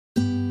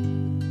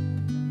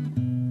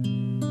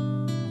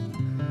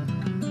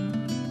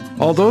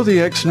Although the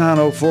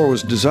X-904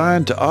 was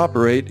designed to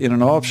operate in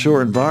an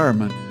offshore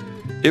environment,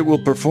 it will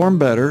perform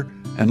better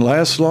and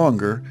last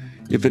longer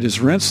if it is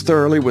rinsed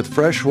thoroughly with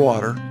fresh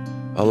water,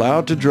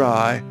 allowed to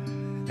dry,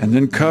 and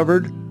then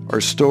covered or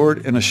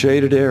stored in a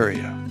shaded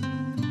area.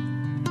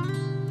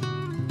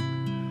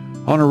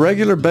 On a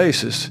regular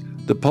basis,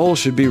 the pole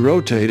should be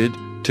rotated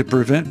to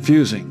prevent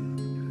fusing.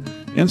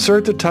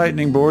 Insert the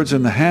tightening boards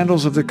in the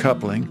handles of the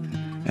coupling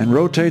and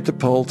rotate the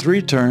pole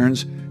 3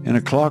 turns in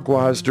a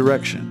clockwise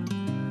direction.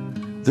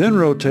 Then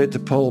rotate the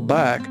pole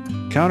back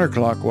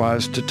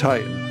counterclockwise to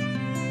tighten.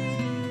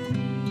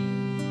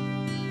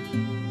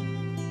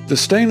 The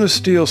stainless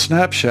steel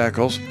snap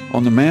shackles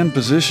on the man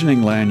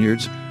positioning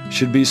lanyards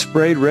should be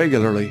sprayed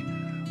regularly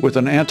with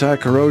an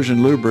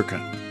anti-corrosion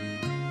lubricant.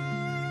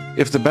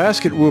 If the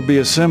basket will be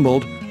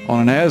assembled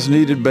on an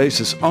as-needed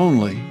basis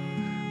only,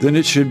 then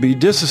it should be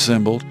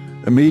disassembled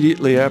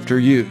immediately after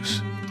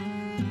use.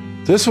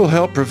 This will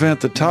help prevent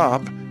the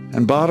top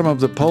and bottom of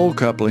the pole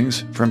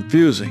couplings from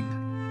fusing.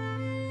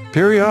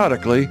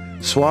 Periodically,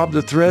 swab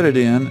the threaded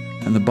end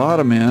and the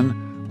bottom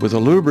end with a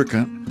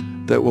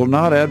lubricant that will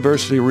not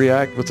adversely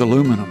react with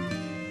aluminum.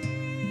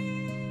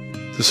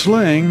 The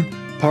sling,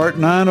 part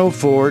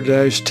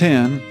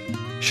 904-10,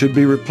 should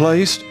be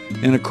replaced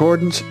in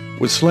accordance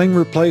with sling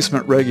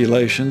replacement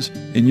regulations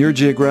in your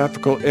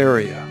geographical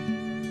area.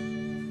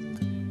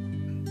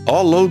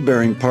 All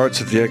load-bearing parts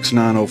of the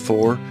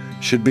X-904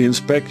 should be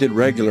inspected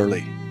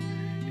regularly.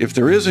 If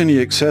there is any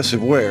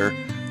excessive wear,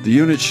 the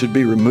unit should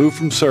be removed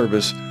from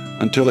service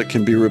until it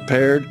can be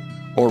repaired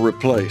or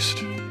replaced.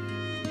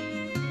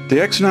 The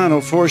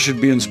X-904 should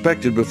be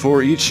inspected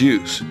before each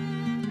use.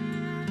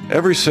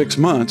 Every 6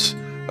 months,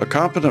 a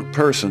competent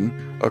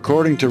person,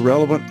 according to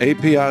relevant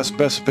API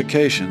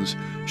specifications,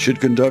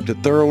 should conduct a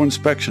thorough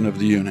inspection of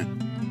the unit.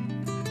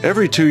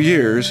 Every 2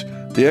 years,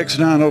 the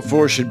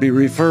X-904 should be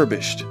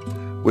refurbished,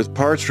 with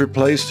parts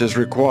replaced as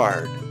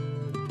required.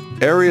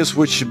 Areas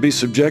which should be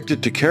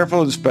subjected to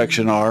careful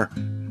inspection are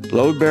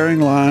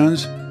load-bearing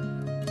lines,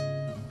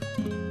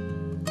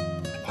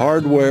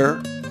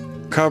 hardware,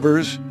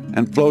 covers,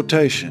 and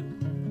flotation.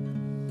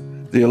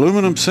 The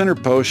aluminum center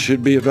post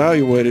should be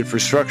evaluated for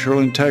structural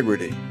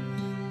integrity.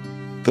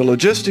 The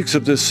logistics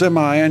of this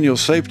semi-annual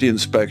safety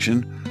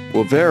inspection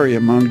will vary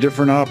among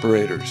different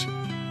operators,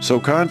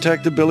 so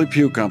contact the Billy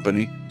Pugh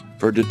Company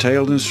for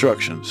detailed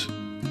instructions.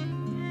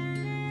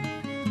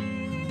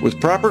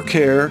 With proper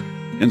care,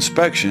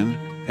 inspection,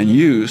 and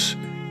use,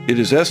 it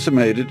is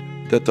estimated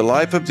that the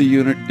life of the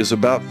unit is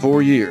about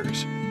 4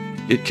 years.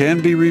 It can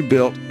be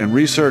rebuilt and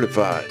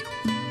recertified.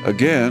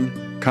 Again,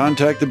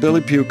 contact the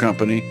Billy Pugh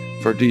Company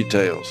for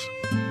details.